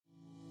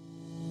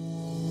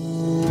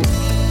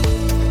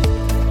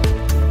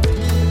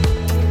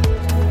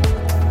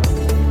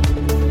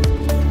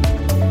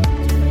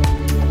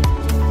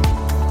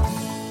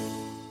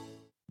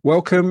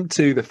Welcome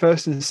to The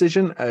First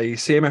Incision, a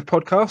CMF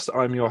podcast.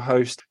 I'm your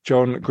host,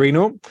 John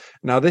Greenall.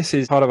 Now, this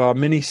is part of our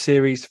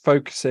mini-series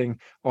focusing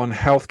on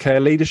healthcare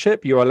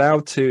leadership. You're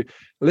allowed to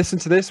listen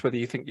to this, whether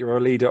you think you're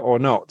a leader or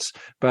not.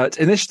 But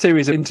in this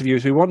series of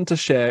interviews, we want to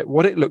share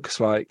what it looks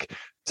like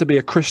to be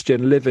a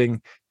Christian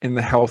living in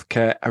the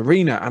healthcare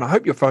arena. And I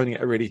hope you're finding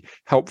it a really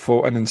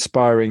helpful and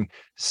inspiring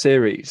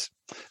series.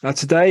 Now,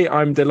 today,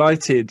 I'm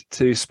delighted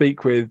to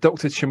speak with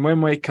Dr.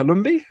 Chimwemwe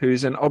Kalumbi,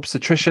 who's an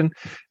obstetrician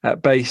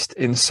based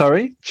in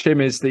Surrey. Chim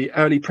is the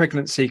early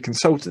pregnancy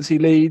consultancy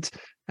lead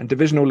and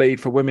divisional lead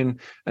for women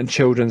and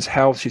children's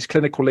health. She's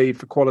clinical lead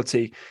for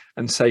quality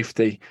and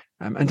safety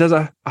and does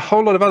a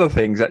whole lot of other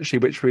things, actually,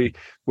 which we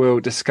will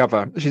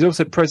discover. She's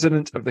also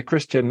president of the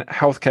Christian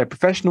Healthcare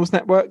Professionals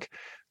Network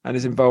and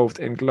is involved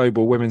in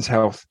global women's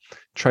health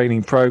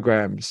training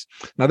programs.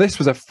 Now, this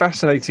was a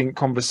fascinating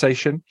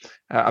conversation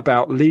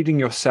about leading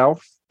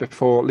yourself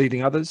before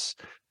leading others,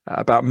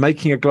 about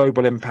making a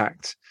global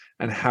impact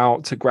and how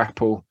to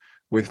grapple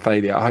with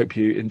failure. I hope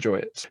you enjoy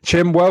it.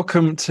 Chim,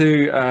 welcome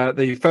to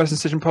the First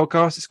Incision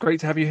podcast. It's great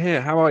to have you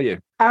here. How are you?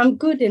 I'm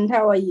good, and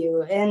how are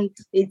you? And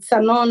it's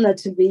an honor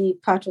to be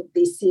part of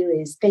this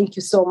series. Thank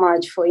you so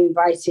much for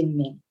inviting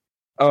me.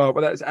 Oh,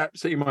 well, that's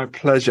absolutely my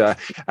pleasure.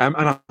 And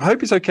I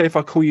hope it's okay if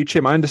I call you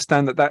Chim. I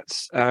understand that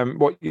that's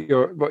what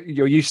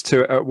you're used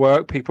to at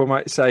work. People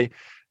might say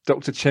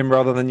Dr. Chim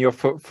rather than your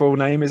full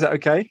name. Is that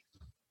okay?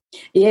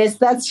 Yes,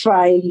 that's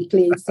fine,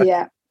 please.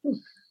 Yeah.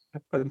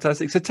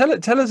 Fantastic. So tell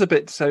us a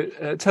bit.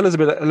 Tell us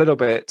a little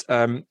bit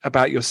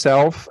about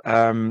yourself,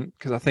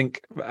 because I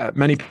think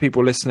many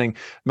people listening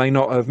may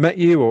not have met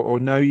you or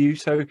know you.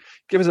 So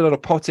give us a little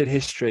potted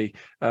history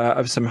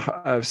of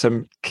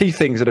some key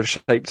things that have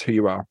shaped who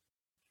you are.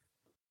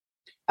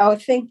 Oh,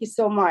 thank you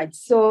so much.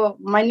 So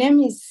my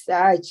name is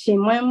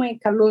Chimwemwe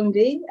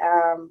Kalumbi.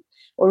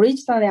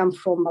 Originally, I'm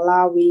from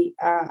Malawi.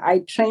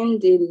 I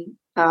trained in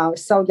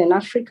Southern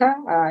Africa.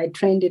 I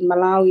trained in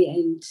Malawi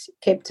and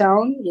Cape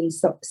Town in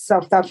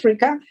South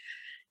Africa.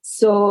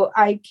 So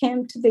I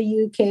came to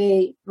the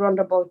UK around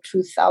about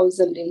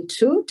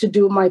 2002 to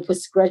do my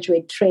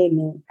postgraduate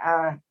training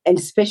and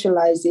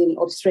specialize in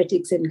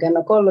obstetrics and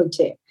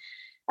gynecology.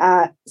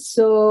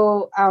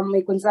 So I'm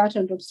a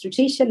consultant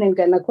obstetrician and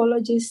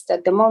gynecologist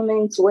at the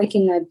moment,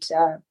 working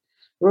at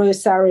Royal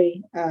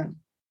Surrey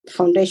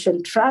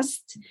Foundation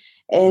Trust.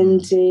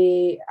 And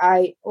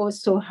I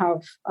also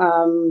have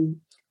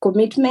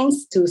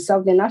commitments to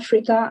Southern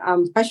Africa.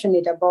 I'm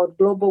passionate about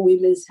global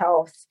women's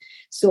health.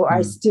 So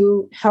I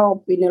still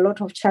help in a lot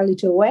of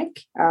charity work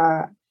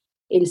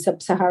in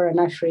sub-Saharan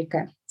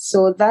Africa.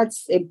 So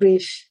that's a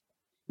brief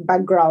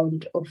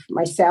background of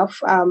myself.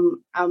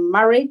 I'm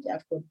married.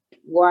 I've got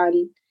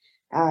one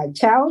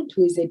child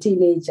who is a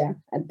teenager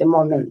at the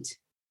moment.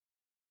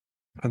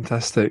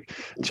 Fantastic.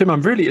 Chim,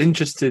 I'm really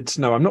interested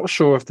to know, I'm not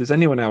sure if there's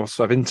anyone else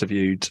I've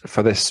interviewed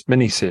for this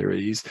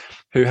mini-series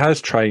who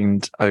has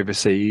trained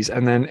overseas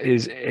and then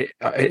is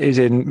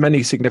in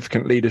many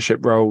significant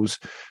leadership roles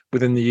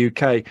within the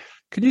UK.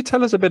 Could you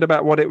tell us a bit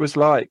about what it was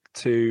like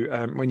to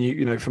when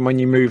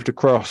you moved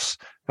across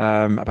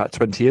about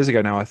 20 years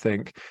ago now, I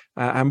think,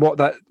 and what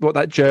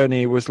that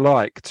journey was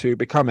like to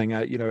becoming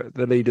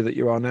the leader that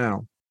you are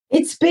now?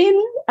 It's been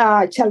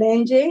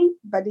challenging,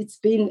 but it's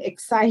been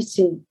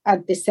exciting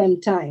at the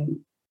same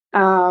time.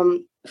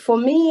 For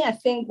me, I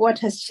think what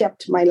has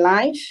shaped my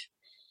life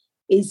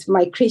is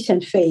my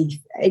Christian faith.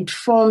 It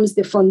forms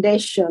the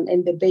foundation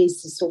and the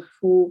basis of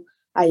who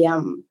I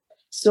am.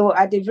 So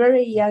at a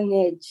very young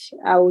age,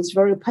 I was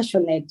very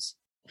passionate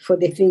for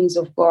the things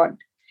of God.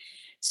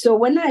 So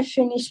when I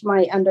finished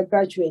my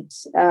undergraduate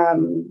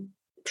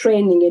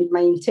training and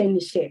my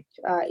internship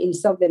in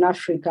Southern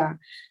Africa,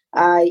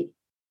 I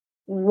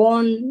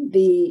won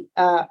the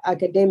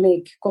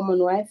academic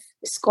Commonwealth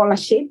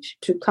scholarship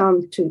to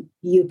come to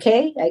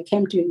UK. I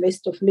came to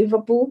University of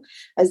Liverpool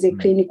as a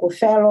clinical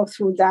fellow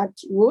through that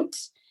route.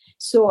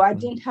 So I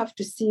didn't have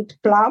to sit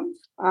plum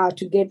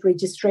to get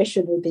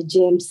registration with the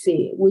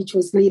GMC, which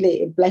was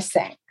really a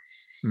blessing.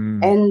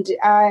 And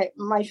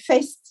my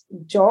first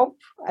job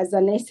as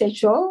an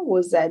SHO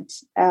was at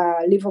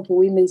Liverpool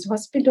Women's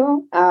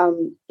Hospital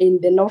in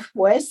the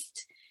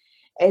Northwest.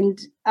 And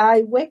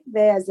I worked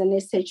there as an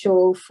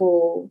SHO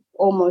for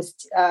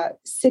almost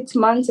 6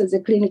 months as a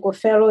clinical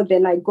fellow.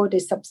 Then I got a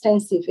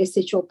substantive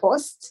SHO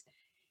post.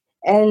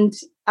 And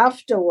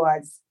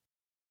afterwards,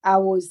 I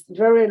was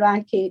very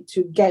lucky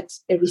to get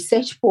a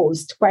research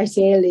post quite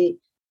early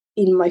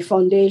in my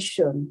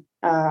foundation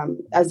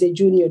as a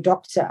junior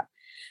doctor.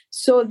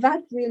 So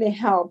that really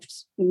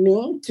helped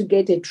me to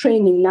get a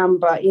training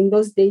number. In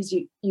those days,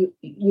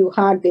 you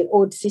had the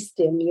old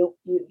system.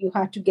 You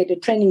had to get a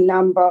training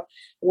number,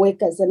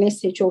 work as an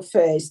SHO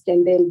first,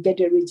 and then get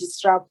a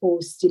registrar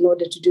post in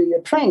order to do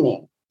your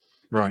training.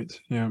 Right.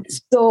 Yeah.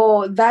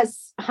 So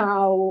that's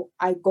how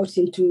I got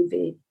into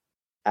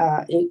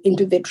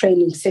the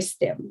training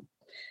system.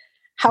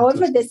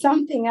 However, there's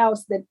something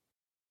else that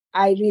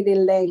I really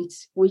learned,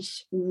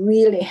 which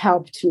really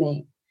helped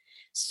me.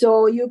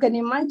 So you can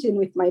imagine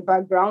with my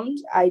background,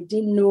 I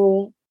didn't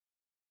know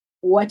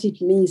what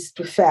it means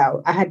to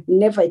fail. I had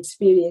never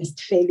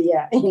experienced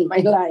failure in my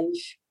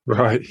life.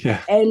 Right,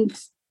 yeah. And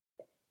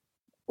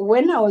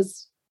when I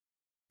was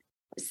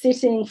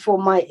sitting for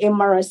my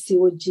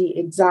MRCOG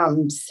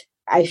exams,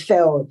 I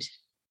failed.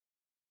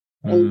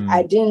 And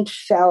I didn't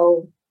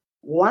fail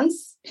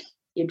once.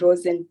 It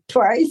wasn't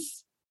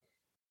twice,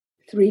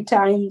 3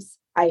 times.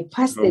 I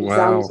passed the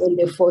exams on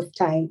the 4th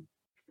time.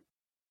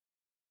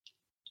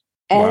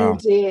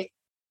 And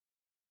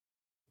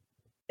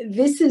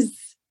this is,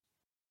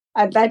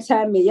 at that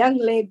time, a young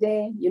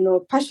lady,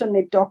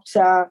 passionate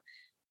doctor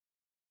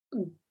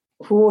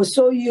who was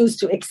so used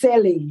to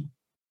excelling.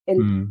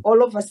 And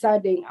all of a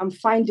sudden, I'm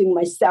finding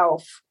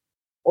myself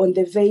on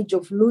the verge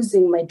of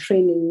losing my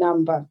training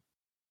number.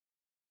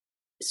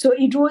 So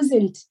it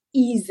wasn't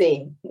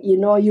easy.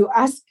 You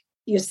ask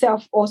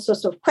yourself all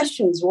sorts of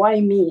questions. Why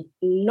me?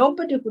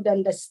 Nobody could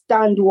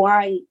understand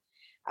why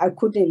I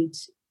couldn't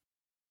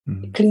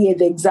clear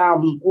the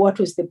exam. What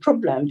was the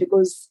problem?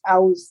 Because I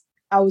was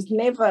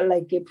never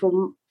like a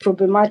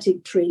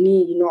problematic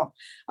trainee.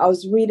 I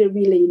was really,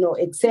 really,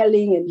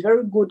 excelling and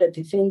very good at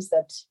the things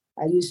that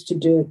I used to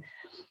do.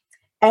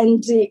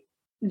 And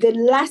the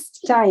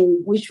last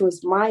time, which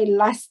was my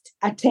last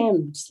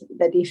attempt,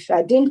 that if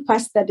I didn't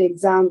pass that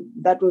exam,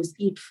 that was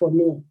it for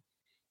me.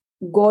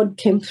 God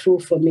came through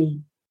for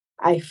me.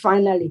 I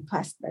finally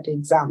passed that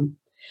exam.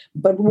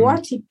 But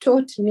what it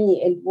taught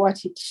me and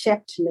what it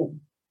shaped me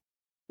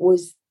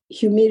was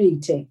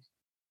humility,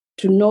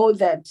 to know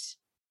that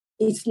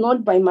it's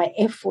not by my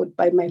effort,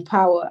 by my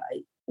power.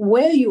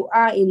 Where you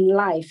are in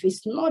life,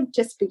 it's not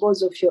just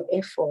because of your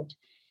effort,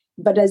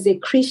 but as a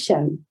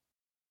Christian,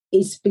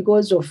 it's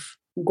because of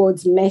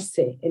God's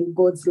mercy and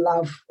God's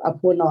love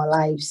upon our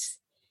lives.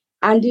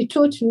 And it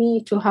taught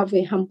me to have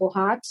a humble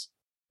heart.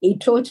 It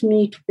taught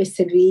me to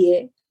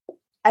persevere.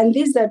 And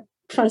these are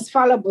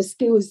transferable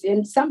skills.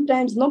 And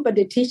sometimes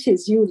nobody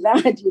teaches you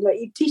that.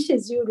 It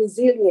teaches you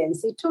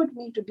resilience. It taught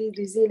me to be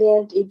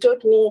resilient. It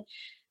taught me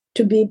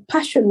to be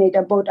passionate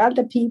about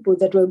other people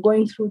that were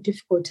going through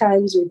difficult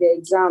times with their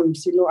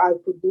exams. I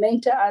could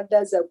mentor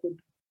others. I could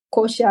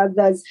coach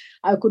others.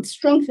 I could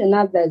strengthen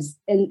others.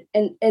 And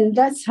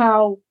that's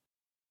how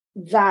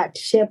that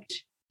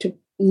shaped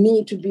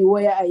me to be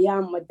where I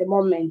am at the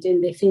moment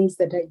and the things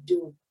that I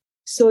do.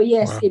 So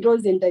yes, It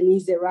wasn't an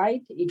easy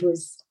ride. It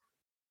was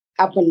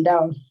up and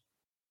down.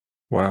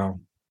 Wow.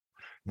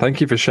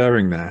 Thank you for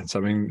sharing that. I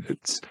mean,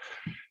 it's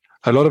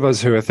a lot of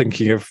us who are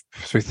thinking of,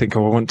 we think, I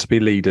want to be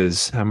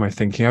leaders. And we're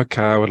thinking,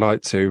 okay, I would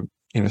like to,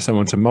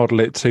 someone to model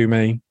it to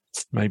me.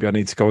 Maybe I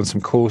need to go on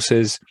some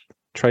courses,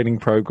 training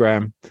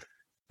program.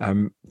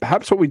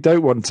 Perhaps what we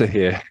don't want to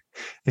hear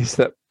is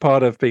that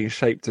part of being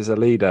shaped as a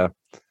leader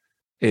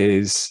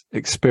is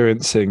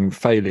experiencing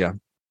failure.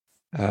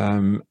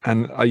 And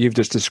you've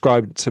just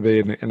described it to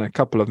me in a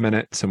couple of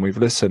minutes, and we've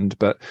listened,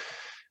 but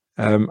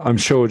I'm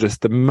sure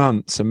just the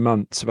months and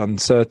months of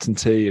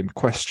uncertainty and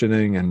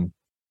questioning, and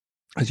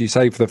as you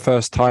say, for the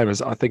first time,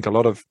 as I think a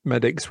lot of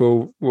medics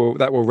will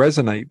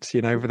resonate.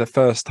 For the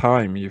first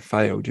time you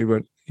failed, you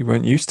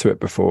weren't used to it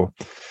before,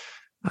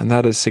 and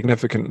that has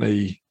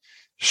significantly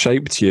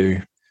shaped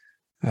you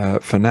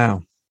for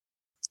now.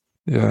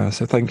 Yeah,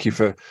 so thank you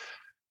for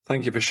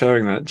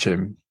sharing that,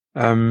 Jim.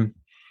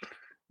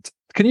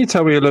 Can you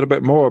tell me a little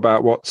bit more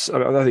about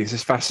I think this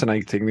is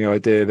fascinating, the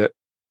idea that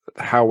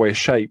how we're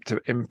shaped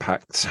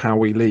impacts how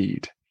we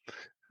lead.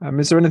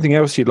 Is there anything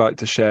else you'd like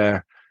to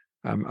share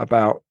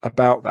about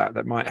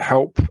that might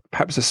help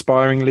perhaps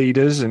aspiring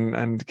leaders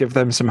and give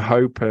them some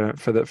hope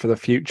for the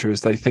future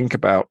as they think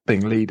about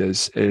being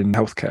leaders in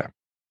healthcare?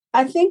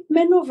 I think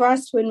many of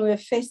us, when we're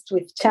faced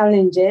with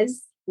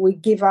challenges, we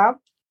give up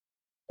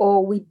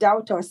or we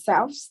doubt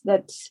ourselves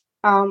that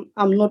I'm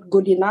not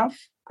good enough.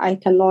 I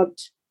cannot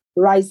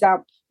rise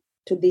up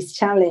to this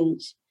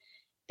challenge.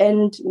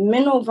 And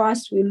many of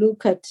us, we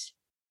look at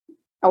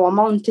our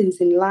mountains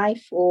in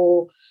life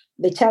or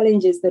the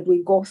challenges that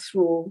we go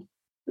through,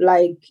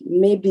 like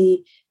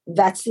maybe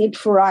that's it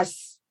for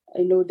us.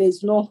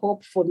 There's no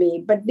hope for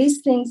me. But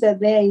these things are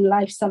there in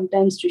life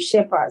sometimes to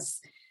shape us,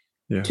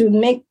 to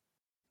make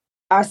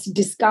us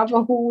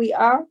discover who we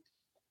are.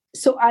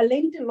 So I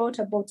learned a lot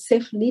about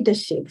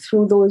self-leadership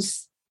through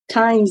those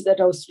times that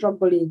I was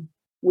struggling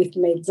with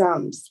my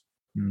exams.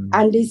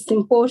 And it's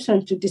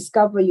important to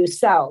discover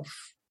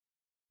yourself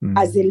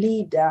as a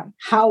leader,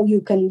 how you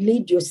can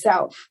lead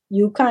yourself.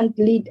 You can't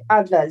lead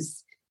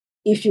others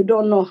if you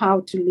don't know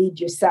how to lead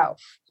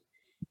yourself.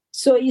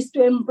 So it's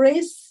to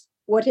embrace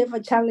whatever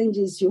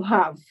challenges you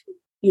have.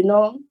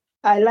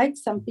 I like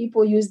some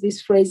people use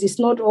this phrase, it's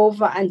not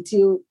over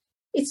until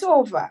it's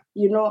over,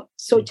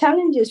 So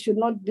challenges should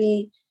not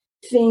be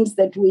things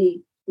that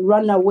we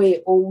run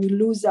away or we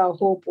lose our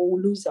hope or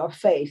we lose our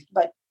faith,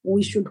 but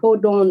we should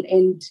hold on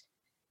and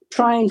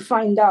try and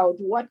find out,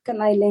 what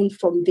can I learn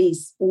from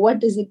this? What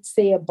does it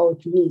say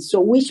about me? So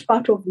which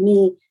part of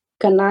me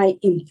can I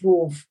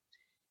improve?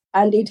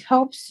 And it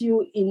helps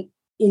you in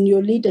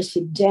your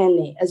leadership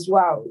journey as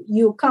well.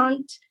 You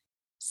can't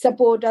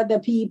support other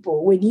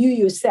people when you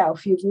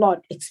yourself, you've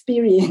not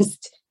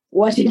experienced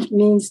what it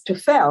means to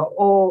fail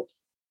or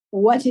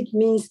what it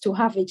means to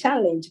have a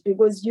challenge,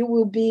 because you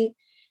will be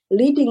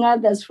leading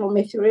others from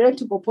a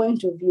theoretical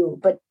point of view.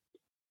 But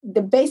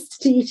the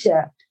best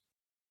teacher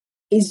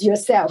is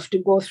yourself to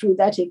go through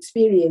that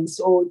experience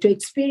or to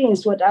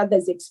experience what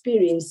others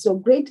experience. So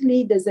great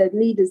leaders are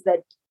leaders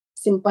that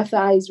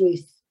sympathize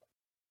with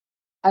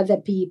other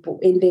people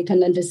and they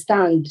can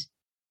understand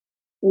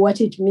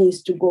what it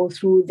means to go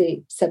through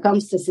the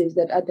circumstances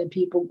that other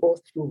people go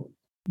through.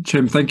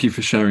 Chim, thank you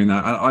for sharing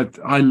that.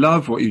 I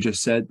love what you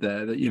just said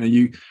there, that,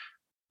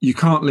 you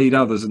can't lead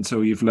others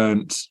until you've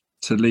learnt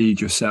to lead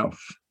yourself.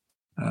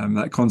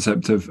 That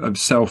concept of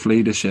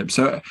self-leadership.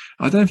 So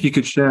I don't know if you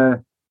could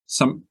share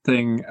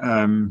something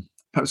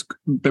perhaps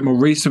a bit more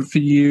recent for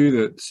you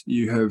that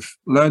you have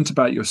learnt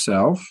about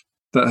yourself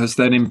that has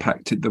then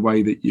impacted the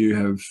way that you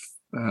have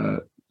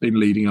been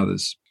leading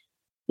others.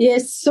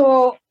 Yes,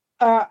 so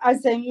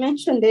as I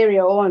mentioned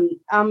earlier on,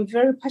 I'm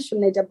very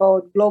passionate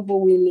about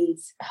global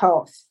women's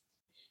health.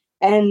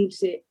 And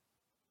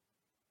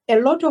a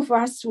lot of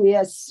us, we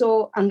are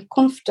so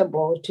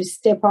uncomfortable to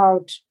step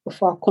out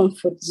of our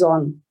comfort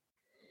zone.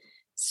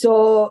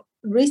 So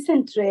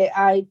recently,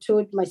 I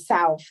told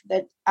myself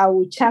that I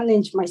would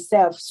challenge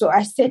myself. So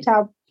I set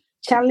up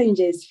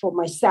challenges for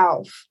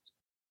myself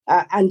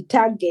and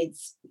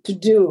targets to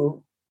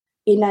do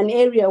in an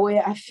area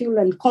where I feel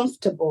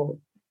uncomfortable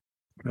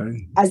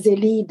as a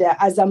leader,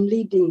 as I'm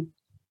leading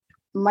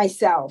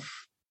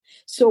myself.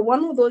 So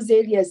one of those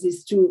areas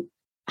is to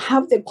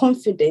have the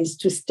confidence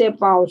to step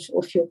out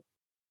of your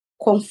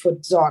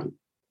comfort zone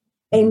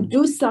and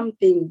do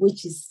something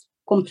which is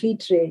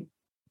completely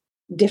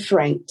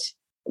different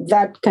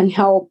that can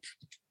help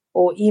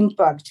or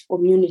impact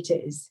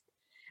communities.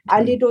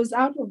 And it was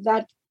out of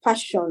that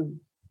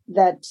passion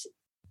that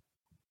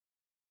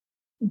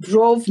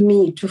drove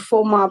me to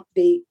form up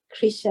the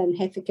Christian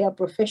Healthcare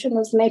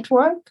Professionals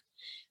Network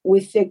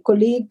with a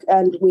colleague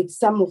and with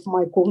some of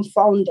my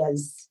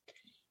co-founders.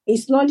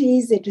 It's not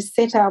easy to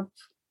set up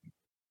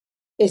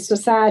a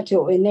society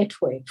or a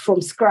network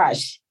from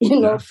scratch,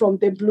 from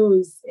the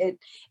blues,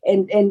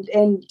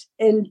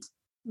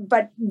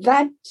 but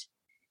that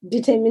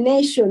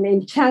determination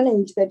and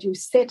challenge that you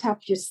set up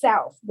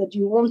yourself that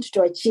you want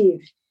to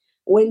achieve,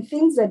 when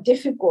things are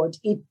difficult,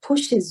 it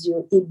pushes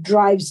you, it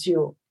drives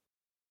you.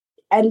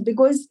 And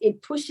because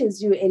it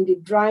pushes you and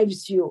it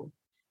drives you,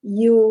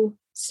 you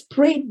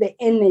spread the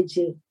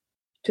energy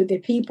to the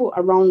people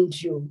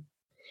around you.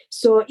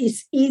 So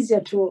it's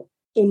easier to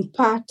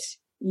impart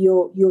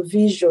your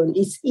vision.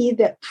 It's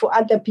either for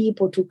other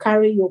people to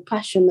carry your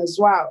passion as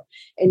well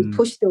and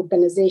push the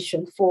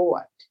organization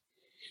forward.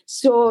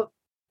 So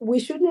we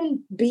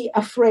shouldn't be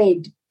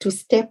afraid to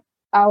step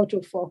out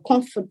of our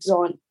comfort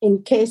zone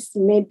in case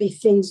maybe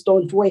things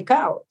don't work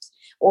out,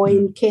 or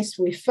in case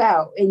we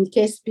fail, in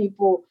case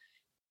people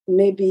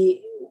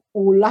maybe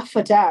will laugh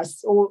at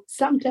us, or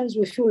sometimes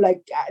we feel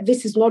like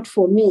this is not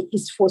for me,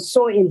 it's for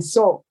so and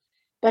so.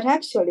 But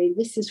actually,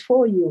 this is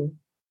for you.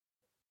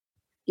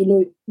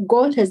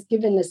 God has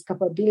given us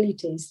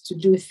capabilities to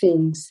do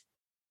things.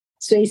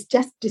 So it's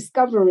just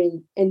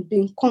discovering and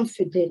being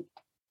confident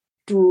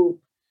to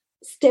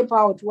step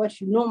out what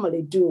you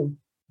normally do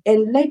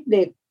and let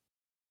the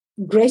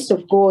grace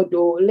of God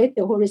or let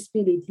the Holy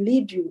Spirit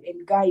lead you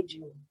and guide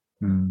you.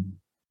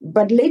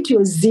 But let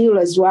your zeal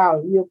as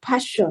well, your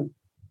passion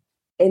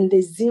and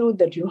the zeal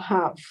that you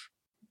have,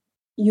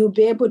 you'll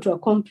be able to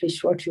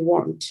accomplish what you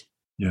want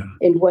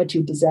and what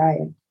you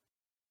desire.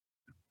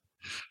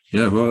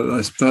 Yeah, well,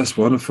 that's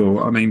wonderful.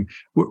 I mean,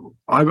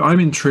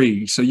 I'm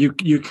intrigued. So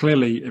you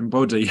clearly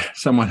embody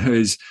someone who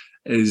is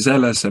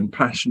zealous and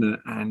passionate,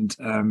 and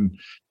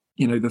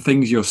the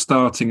things you're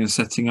starting and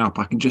setting up,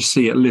 I can just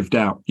see it lived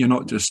out.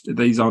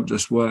 These aren't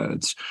just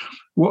words.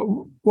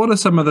 What are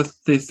some of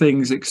the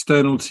things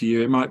external to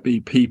you? It might be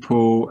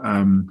people,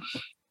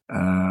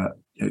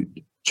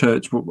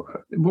 church.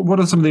 What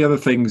are some of the other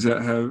things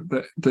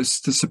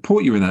that's to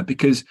support you in that?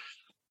 Because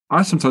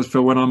I sometimes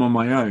feel when I'm on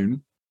my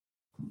own,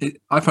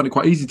 I find it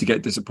quite easy to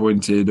get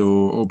disappointed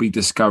or be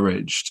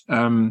discouraged.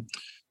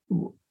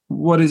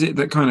 What is it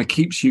that kind of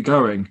keeps you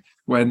going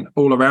when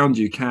all around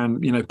you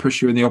can,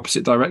 push you in the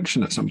opposite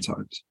direction at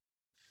sometimes?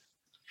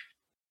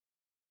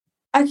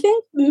 I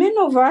think many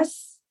of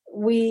us,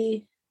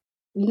 we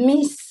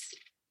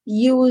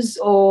misuse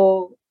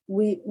or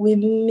we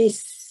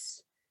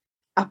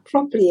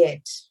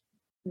misappropriate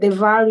the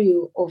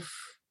value of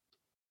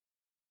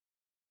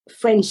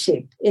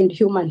friendship and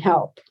human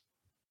help.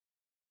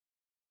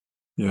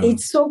 Yeah.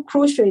 It's so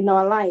crucial in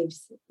our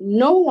lives.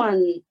 No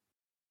one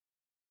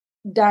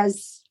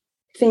does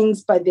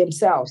things by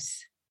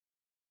themselves.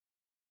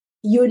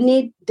 You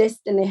need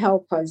destiny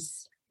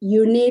helpers.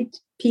 You need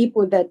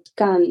people that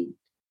can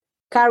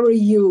carry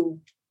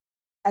you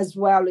as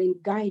well and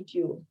guide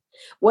you.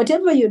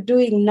 Whatever you're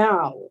doing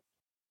now,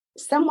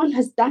 someone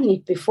has done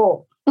it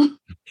before.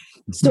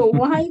 So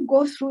why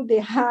go through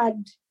the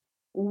hard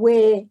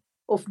way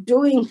of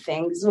doing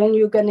things when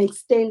you're going to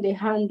extend the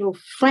hand of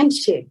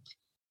friendship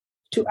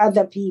to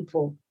other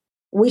people?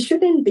 We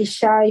shouldn't be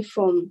shy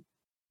from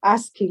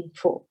asking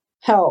for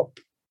help.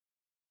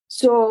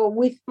 So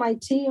with my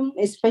team,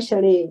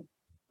 especially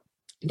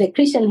the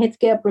Christian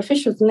Healthcare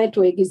Professionals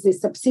Network is a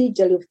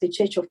subsidiary of the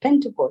Church of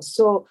Pentecost.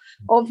 So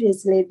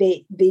obviously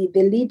the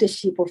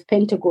leadership of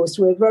Pentecost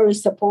were very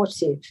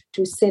supportive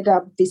to set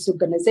up this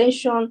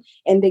organization,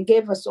 and they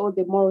gave us all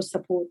the moral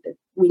support that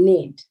we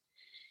need.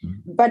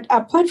 Mm-hmm. But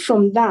apart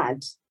from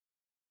that,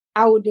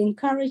 I would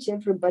encourage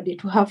everybody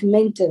to have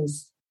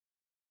mentors,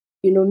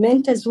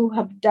 mentors who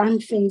have done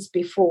things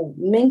before,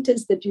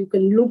 mentors that you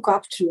can look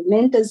up to,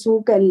 mentors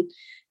who can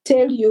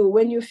tell you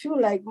when you feel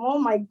like, oh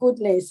my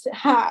goodness,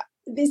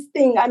 this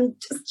thing, I'm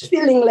just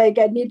feeling like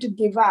I need to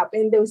give up.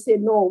 And they'll say,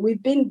 no,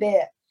 we've been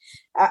there.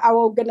 Our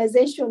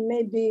organization,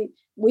 maybe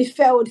we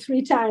failed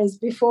 3 times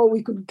before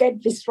we could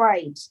get this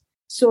right.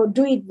 So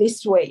do it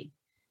this way.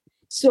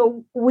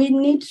 So we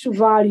need to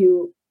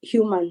value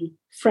human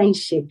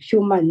friendship,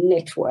 human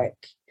network.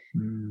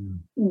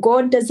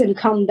 God doesn't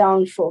come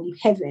down from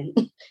heaven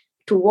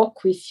to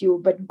walk with you,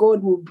 but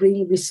God will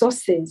bring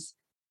resources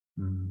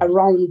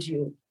around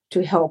you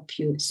to help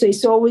you. So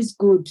it's always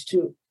good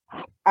to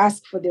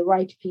ask for the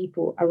right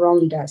people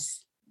around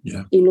us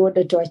in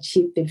order to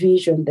achieve the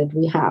vision that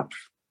we have.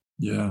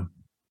 Yeah.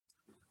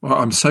 Well,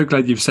 I'm so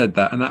glad you've said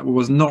that, and that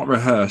was not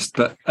rehearsed,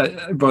 but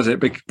was it?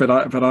 But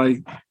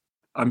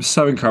I'm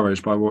so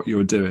encouraged by what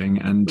you're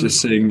doing, and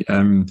just seeing.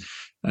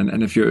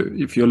 And if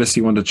you're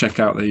listening, want to check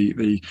out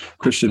the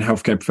Christian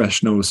Healthcare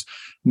Professionals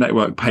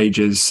Network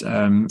pages,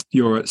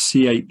 you're at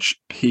chpnet.org.uk.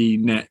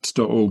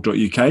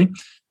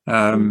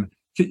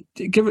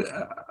 Give it.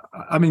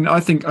 I mean, I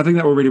think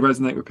that will really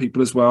resonate with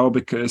people as well,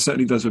 because it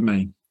certainly does with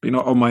me. Being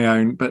not on my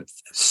own, but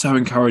so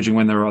encouraging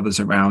when there are others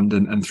around.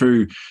 And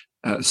through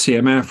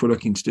CMF, we're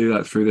looking to do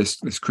that through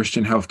this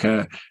Christian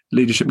Healthcare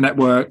Leadership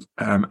Network.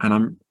 And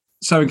I'm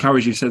so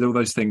encouraged you said all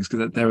those things,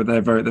 because they're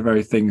the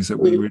very things that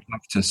we would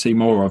love to see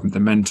more of, the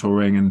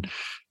mentoring and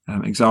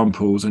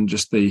examples, and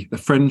just the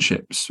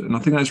friendships. And I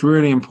think that's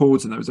really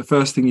important. That was the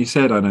first thing you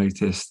said, I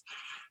noticed.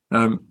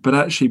 But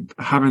actually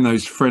having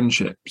those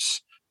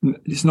friendships,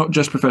 it's not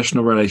just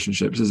professional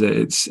relationships, is it?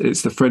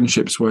 It's the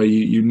friendships where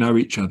you know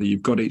each other,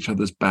 you've got each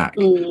other's back,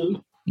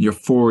 you're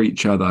for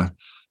each other,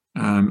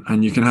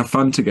 and you can have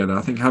fun together.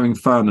 I think having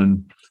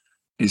fun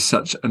is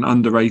such an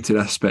underrated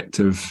aspect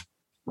of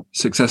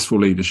successful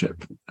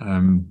leadership,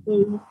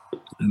 and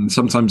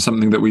sometimes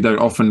something that we don't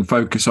often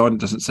focus on. It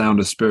doesn't sound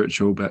as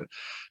spiritual, but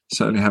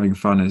certainly having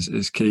fun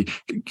is key.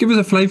 Give us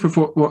a flavour of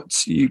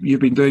what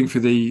you've been doing for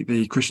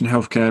the Christian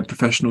Healthcare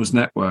Professionals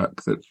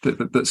Network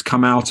that's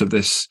come out of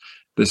this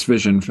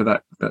vision for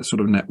that sort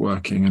of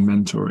networking and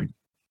mentoring.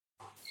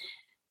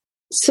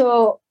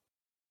 So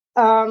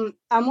I'm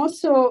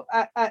also,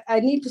 I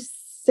need to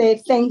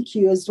say thank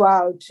you as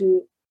well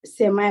to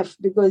CMF,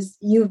 because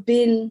you've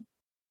been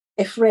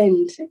a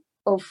friend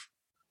of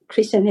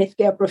Christian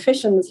Healthcare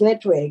Professionals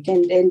Network,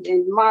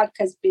 and Mark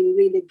has been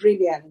really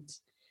brilliant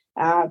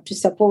to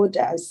support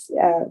us.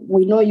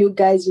 We know you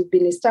guys have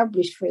been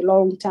established for a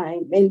long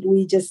time, and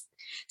we just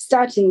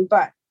starting,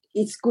 but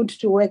it's good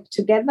to work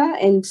together.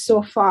 And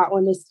so far,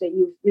 honestly,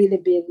 you've really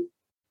been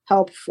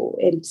helpful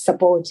and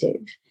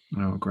supportive.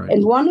 Oh, great.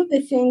 And one of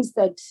the things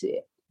that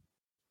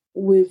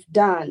we've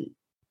done,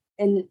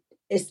 and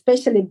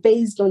especially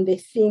based on the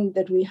theme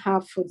that we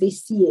have for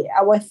this year,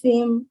 our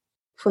theme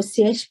for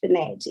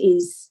CHLN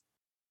is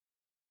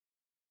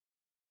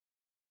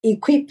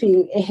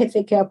equipping a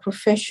healthcare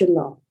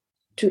professional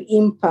to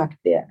impact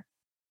their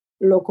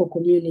local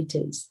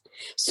communities.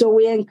 So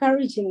we're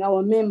encouraging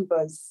our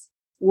members,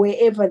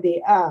 wherever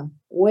they are,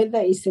 whether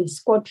it's in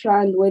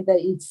Scotland, whether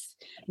it's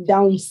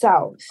down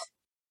south,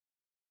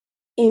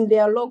 in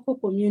their local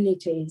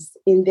communities,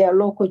 in their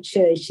local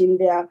church, in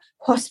their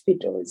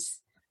hospitals,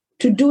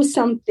 to do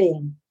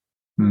something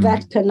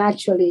that can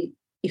actually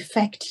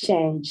effect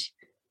change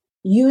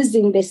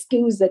using the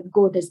skills that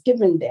God has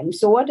given them.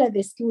 So what are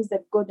the skills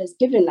that God has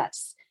given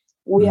us?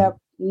 We are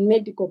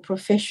medical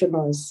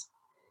professionals.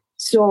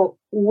 So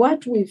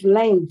what we've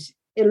learned,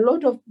 a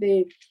lot of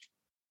the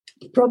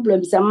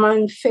problems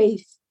among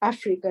faith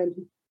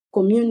African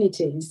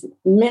communities,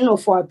 many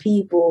of our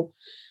people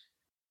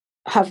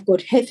have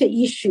got health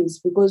issues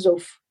because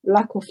of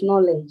lack of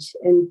knowledge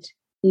and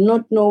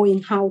not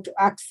knowing how to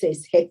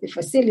access health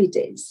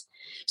facilities.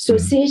 So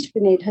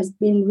CHLN has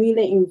been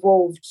really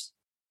involved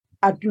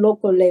at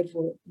local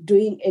level,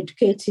 doing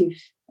educative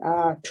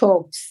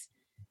talks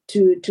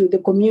to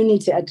the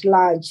community at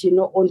large,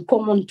 on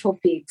common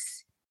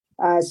topics.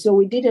 So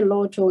we did a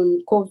lot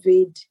on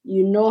COVID.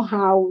 You know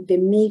how the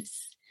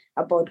myths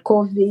about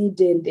COVID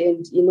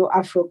and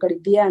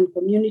Afro-Caribbean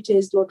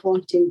communities not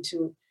wanting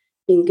to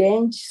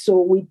engage. So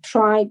we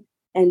tried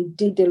and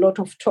did a lot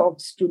of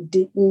talks to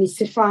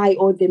demystify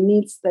all the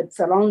myths that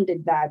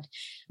surrounded that.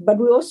 But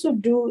we also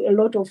do a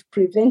lot of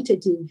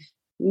preventative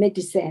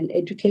medicine,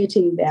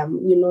 educating them,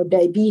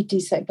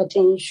 diabetes,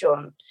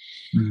 hypertension.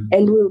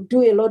 And we'll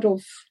do a lot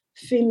of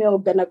female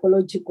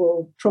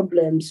gynecological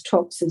problems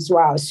talks as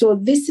well. So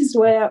this is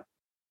where,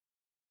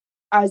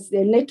 as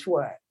a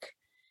network,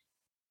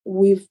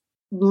 we've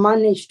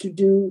managed to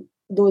do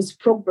those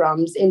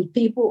programs and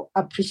people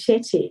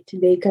appreciate it,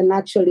 they can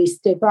actually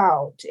step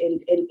out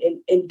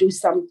and do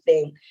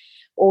something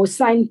or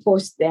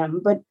signpost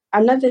them. But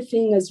another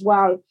thing as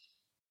well,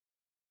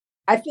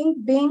 I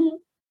think being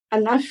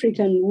an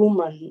African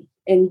woman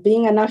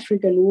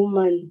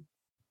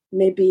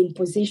maybe in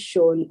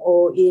position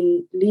or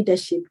in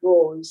leadership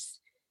roles,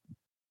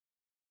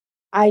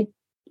 I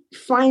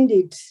find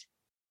it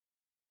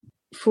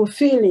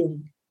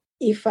fulfilling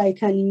if I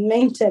can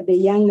mentor the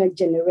younger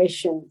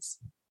generations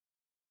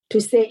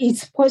to say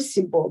it's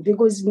possible,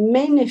 because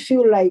many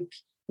feel like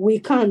we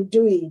can't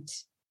do it.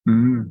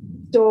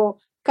 So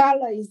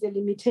color is a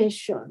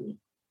limitation.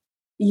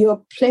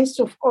 Your place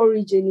of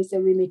origin is a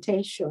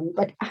limitation,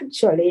 but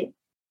actually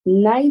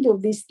neither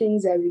of these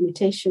things are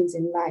limitations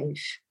in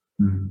life.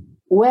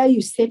 Where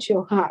you set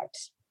your heart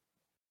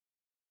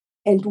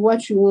and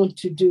what you want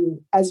to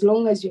do, as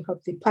long as you have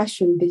the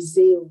passion, the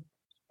zeal,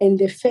 and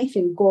the faith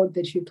in God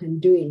that you can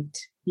do it,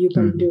 you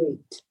can do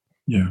it.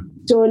 Yeah.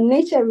 So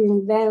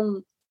nurturing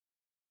them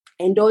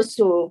and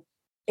also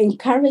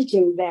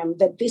encouraging them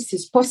that this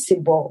is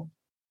possible,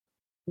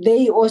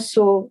 they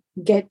also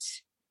get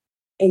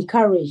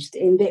encouraged,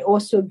 and they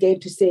also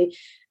get to say,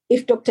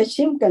 if Dr.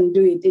 Chim can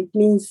do it, it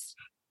means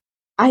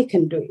I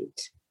can do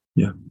it.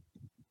 Yeah.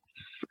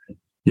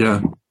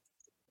 Yeah.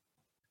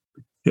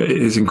 It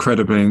is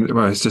incredibly,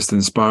 well, it's just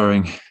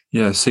inspiring.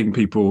 Yeah, seeing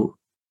people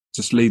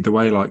just lead the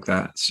way like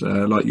that,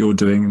 like you're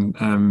doing.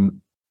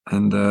 And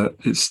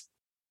it's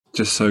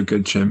just so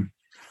good, Chim.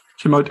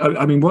 Chim,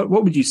 I mean, what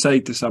would you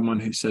say to someone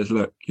who says,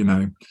 look,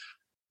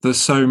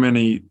 there's so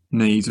many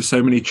needs, there's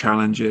so many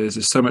challenges,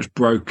 there's so much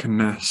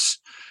brokenness.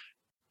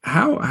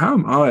 How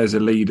am I as a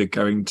leader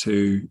going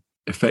to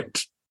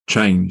effect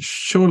change?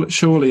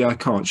 Surely I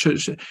can't.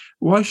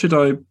 Why should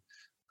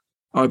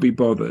I be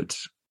bothered?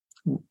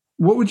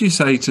 What would you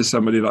say to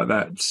somebody like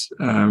that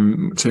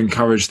to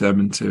encourage them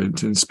and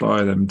to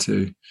inspire them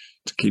to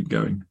keep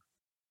going?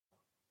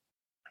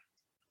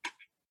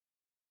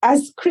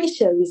 As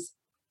Christians,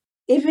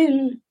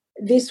 even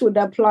this would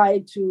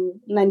apply to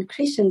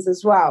non-Christians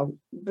as well,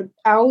 but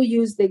I'll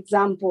use the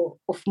example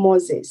of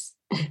Moses.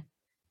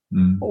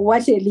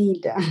 What a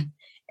leader.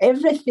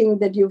 Everything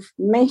that you've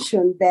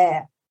mentioned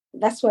there,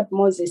 that's what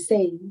Moses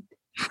said.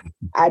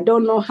 I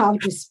don't know how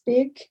to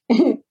speak.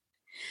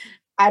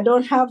 I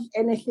don't have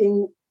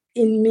anything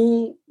in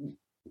me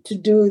to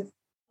do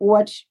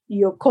what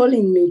you're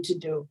calling me to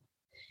do.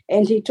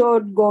 And he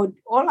told God,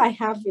 all I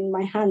have in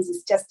my hands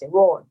is just a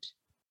rod.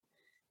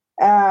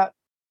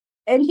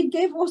 And he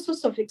gave all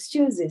sorts of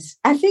excuses.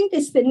 I think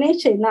it's the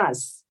nature in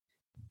us.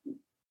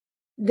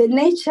 The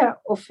nature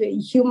of a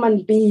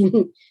human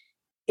being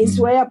is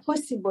where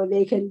possible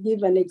they can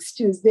give an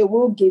excuse. They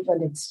will give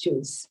an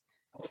excuse.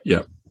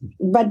 Yeah.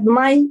 But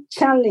my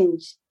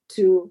challenge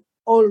to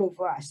all of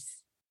us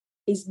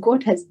is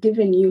God has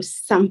given you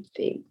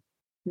something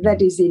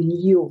that is in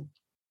you.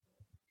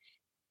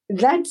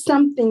 That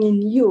something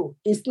in you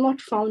is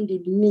not found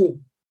in me.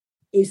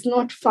 It's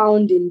not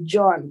found in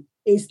John.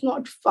 It's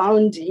not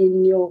found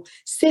in your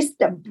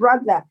sister,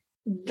 brother.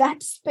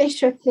 That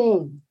special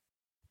thing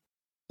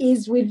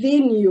is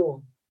within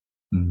you.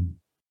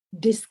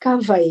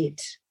 Discover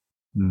it.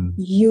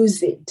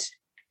 Use it.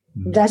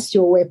 That's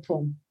your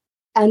weapon.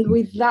 And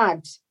with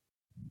that,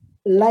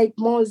 like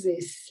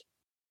Moses,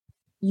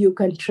 you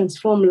can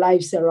transform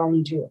lives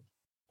around you.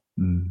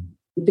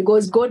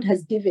 Because God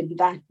has given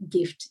that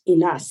gift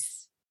in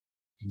us.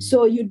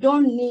 So you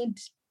don't need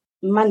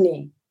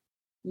money.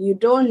 You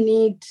don't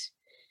need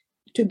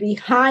to be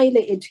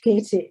highly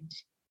educated.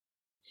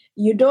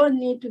 You don't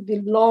need to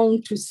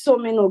belong to so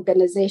many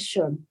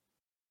organizations.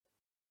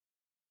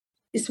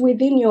 It's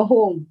within your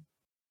home,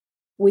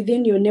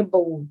 within your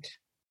neighborhood,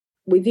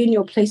 within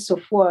your place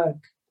of work,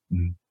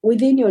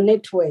 within your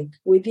network,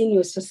 within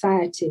your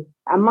society,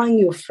 among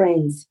your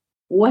friends.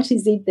 What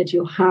is it that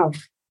you have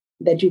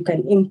that you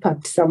can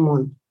impact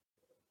someone?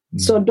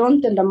 So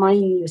don't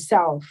undermine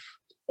yourself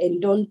and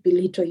don't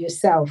belittle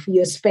yourself.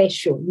 You're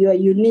special. You're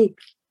unique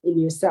in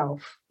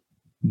yourself.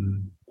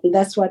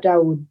 That's what I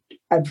would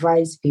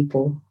advise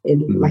people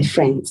and my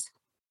friends.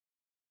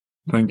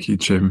 Thank you,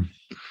 Chim.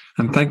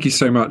 And thank you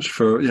so much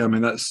for,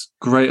 that's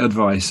great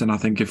advice. And I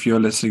think if you're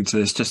listening to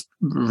this, just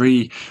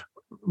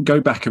go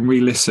back and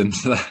re-listen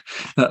to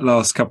that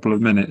last couple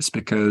of minutes,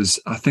 because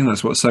I think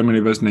that's what so many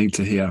of us need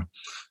to hear.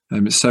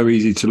 It's so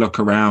easy to look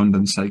around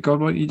and say, God,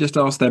 why don't you just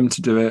ask them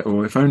to do it?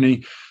 Or if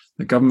only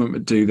the government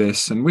would do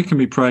this. And we can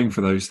be praying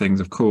for those things,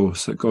 of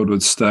course, that God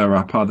would stir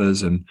up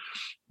others and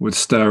would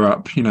stir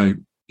up,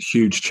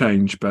 huge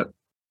change. But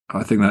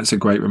I think that's a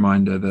great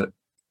reminder that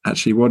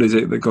actually, what is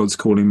it that God's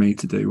calling me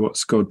to do?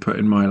 What's God put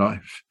in my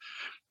life?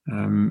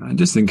 And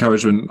just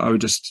encouragement, I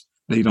would just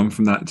lead on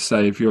from that to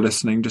say, if you're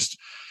listening, just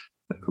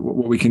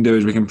what we can do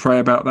is we can pray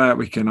about that.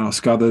 We can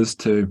ask others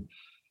to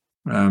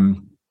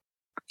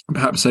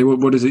perhaps say,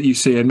 what is it you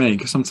see in me?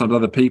 Because sometimes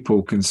other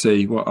people can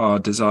see what our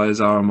desires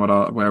are and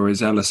where we're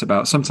zealous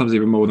about, sometimes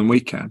even more than we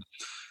can.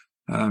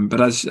 But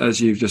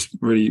as you've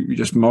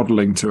just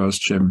modeling to us,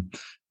 Chim,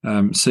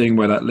 seeing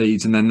where that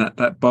leads, and then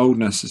that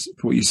boldness,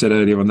 what you said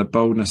earlier on, the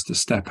boldness to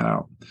step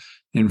out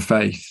in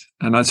faith.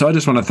 And so I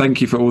just want to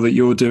thank you for all that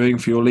you're doing,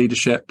 for your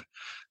leadership,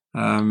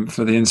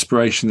 for the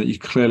inspiration that you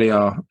clearly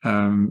are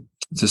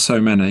to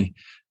so many.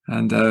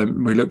 And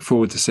we look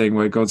forward to seeing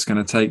where God's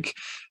going to take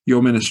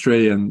your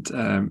ministry and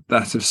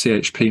that of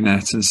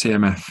CHPNet and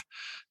CMF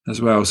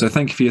as well. So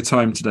thank you for your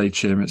time today,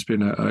 Chim. It's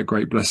been a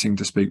great blessing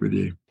to speak with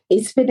you.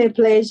 It's been a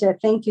pleasure.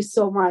 Thank you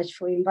so much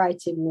for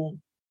inviting me.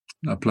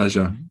 A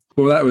pleasure.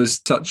 Well, that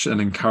was such an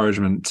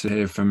encouragement to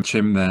hear from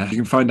Chim there. You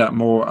can find out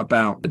more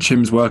about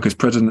Chim's work as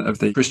president of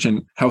the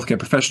Christian Healthcare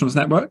Professionals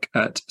Network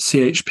at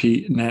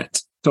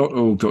chpnet.org.uk.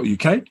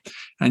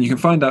 And you can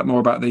find out more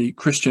about the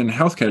Christian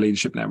Healthcare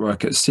Leadership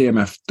Network at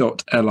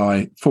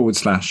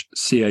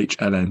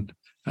cmf.li/CHLN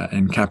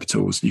in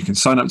capitals. You can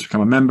sign up to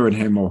become a member and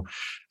hear more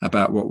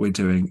about what we're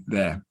doing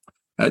there.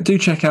 Do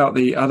check out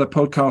the other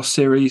podcast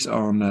series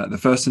on the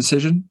First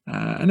Incision.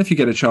 And if you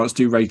get a chance,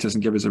 do rate us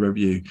and give us a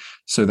review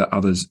so that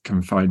others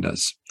can find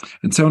us.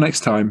 Until next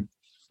time,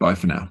 bye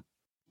for now.